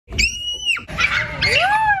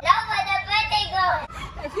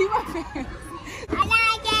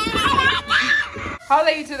How old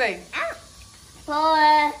are you today?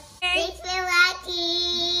 4. Thanks for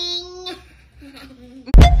watching.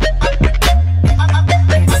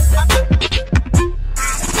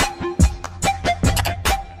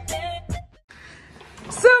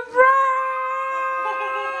 Surprise!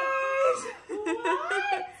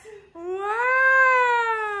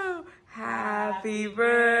 Wow! Happy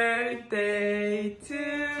birthday to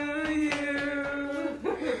you.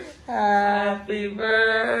 Happy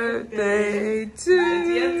birthday to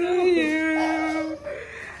you.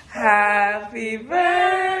 Happy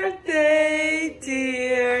birthday,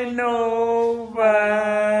 dear Nova.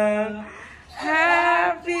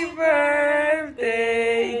 Happy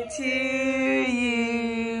birthday to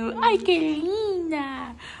you. Ay, qué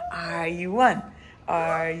linda. Are you 1?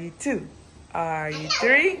 Are you 2? Are you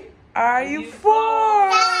 3? Are you 4?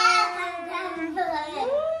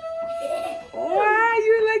 Wow,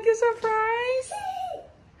 you like your surprise?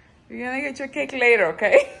 You're gonna get your cake later,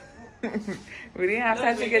 okay? We didn't have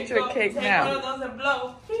time to get you a cake now.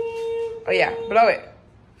 Blow. Oh yeah, blow it.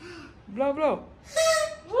 Blow, blow.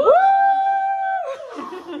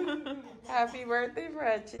 Happy birthday,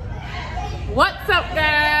 Freddy. What's up,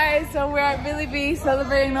 guys? So we're at Billy B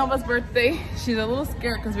celebrating Nova's birthday. She's a little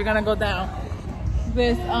scared because we're gonna go down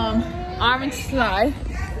this orange slide.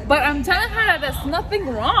 But I'm telling her that there's nothing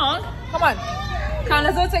wrong. Come on. Come on,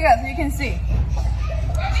 let's go together so you can see.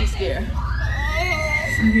 She's scared.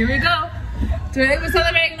 So here we go. Today we're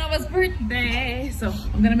celebrating Nova's birthday. So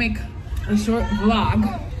I'm gonna make a short vlog.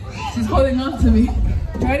 She's holding on to me.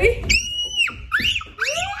 Ready?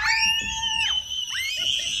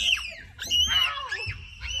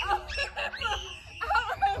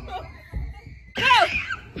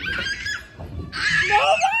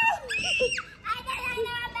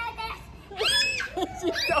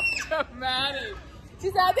 She's so dramatic. She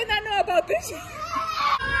said, I did not know about this. Come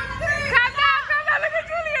down, look at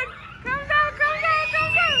Julian. Come down.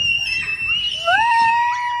 Woo!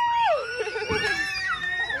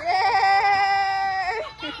 Yay!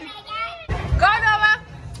 Go, Nova.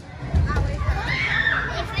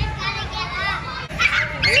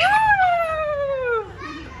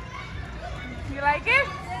 You like it?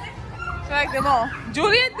 She liked them all.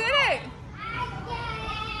 Julian did it.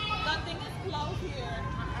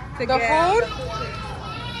 The food?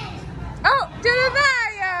 Oh,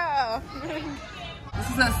 Jeremiah! This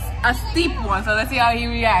is a steep one, so let's see how he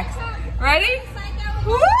reacts. Ready?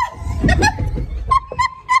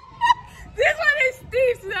 This one is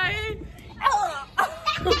steep, Zayn.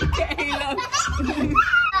 Okay, look.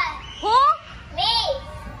 Who? Me.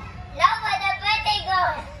 Nova, the birthday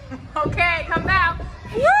girl. Okay, come down.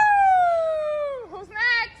 Woo! Who's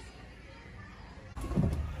next?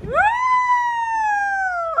 Woo!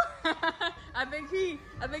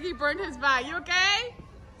 I think he burned his bag. You okay?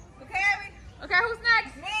 Okay. Okay, who's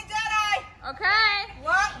next? Me and Jedi. Okay.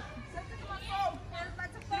 What?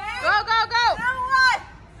 Go. Now what?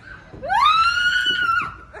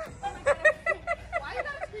 Why you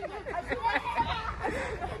gotta scream like that?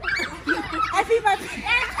 I peed my pants.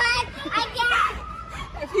 That's fine. I got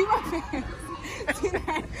I peed my pants.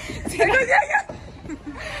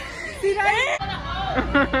 See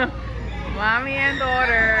that? Mommy and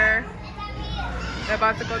daughter. They're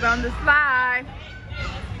about to go down the slide.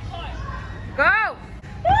 Go!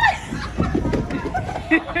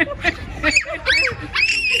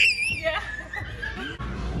 Yeah.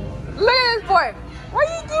 Look at this boy. What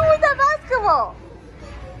are you doing with that basketball?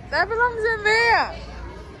 That belongs in there.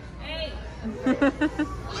 Hey.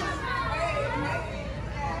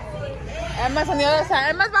 Emma's on the other side.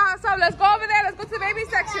 Emma's by herself. Let's go over there. Let's go to the baby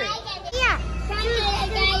section. Yeah.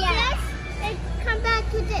 Come back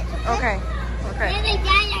to this. Okay. Then the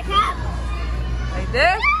Gaia come. Like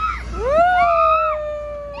this. Woo!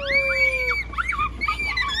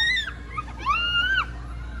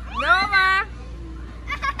 Nova.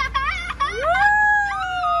 Woo!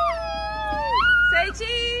 Say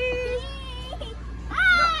cheese.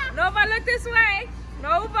 Nova, look this way.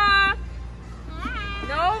 Nova.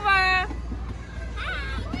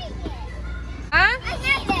 Huh?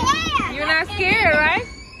 You're not scared, right?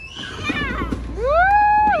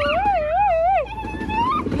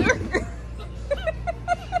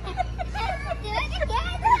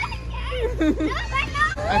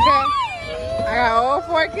 Okay, I got all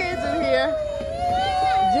 4 kids in here.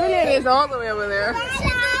 Julian is all the way over there.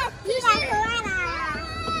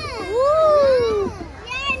 Woo!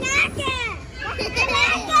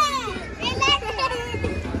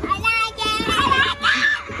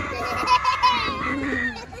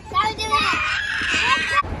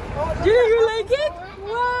 Julian, you like it?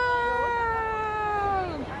 Wow!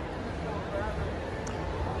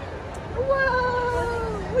 Wow!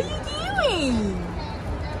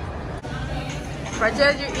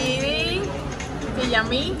 Bridget, you're eating? Is it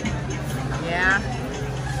yummy? Yeah.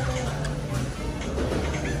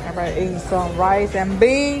 Everybody eating some rice and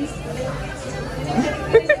beans.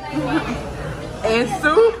 And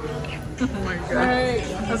soup. Oh my god.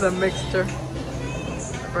 That's a mixture.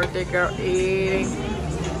 Birthday girl eating.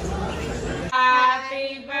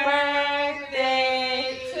 Happy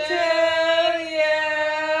birthday to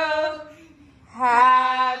you.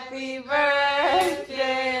 Happy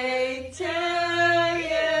birthday to you.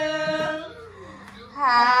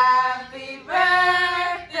 Happy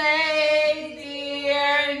birthday,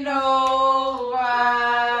 dear Nova.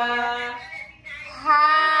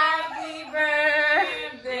 Happy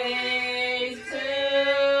birthday to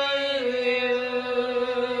you.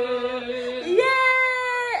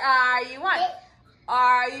 Yay! Are you one?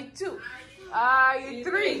 Are you two? Are you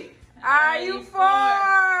three? Are you four?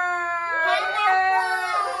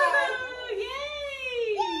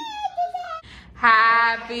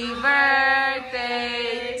 Happy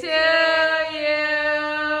birthday to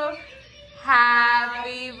you.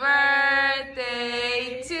 Happy birthday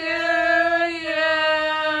to you.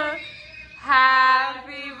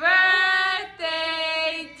 Happy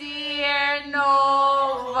birthday, dear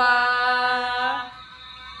Nova.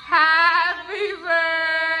 Happy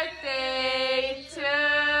birthday to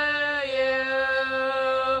you.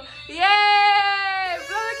 Yay!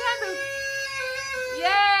 Blow the candle.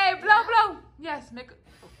 Yay! Blow, blow. Yes, make it.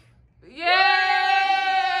 Yay!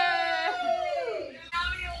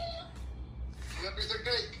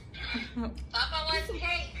 Papa wants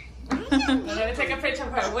cake. I'm gonna take a picture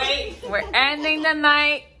of her. Wait. We're ending the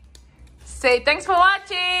night. Say thanks for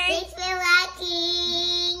watching. Thanks for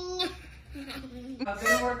watching. I'm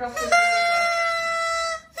gonna work off Try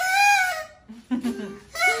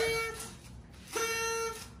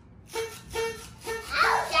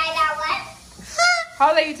that one. How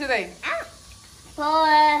old are you today? 4.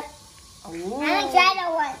 I'm Ooh. gonna try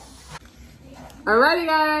that one. Alrighty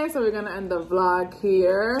guys, so we're gonna end the vlog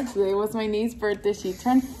here. Today was my niece's birthday. She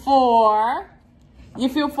turned 4. You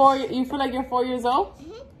feel like you're 4 years old?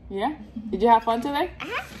 Mm-hmm. Yeah? Did you have fun today?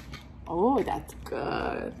 Uh-huh. Oh, that's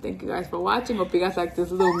good. Thank you guys for watching. Hope you guys like this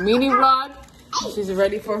little mini vlog. She's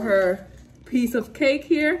ready for her piece of cake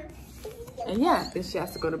here. And yeah, then she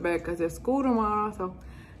has to go to bed because there's school tomorrow. So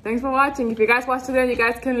thanks for watching. If you guys watch today, you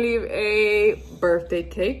guys can leave a birthday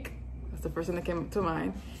cake. That's the first thing that came to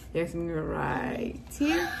mind. You guys can leave it right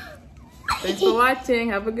here. Thanks for watching.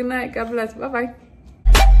 Have a good night. God bless. Bye-bye.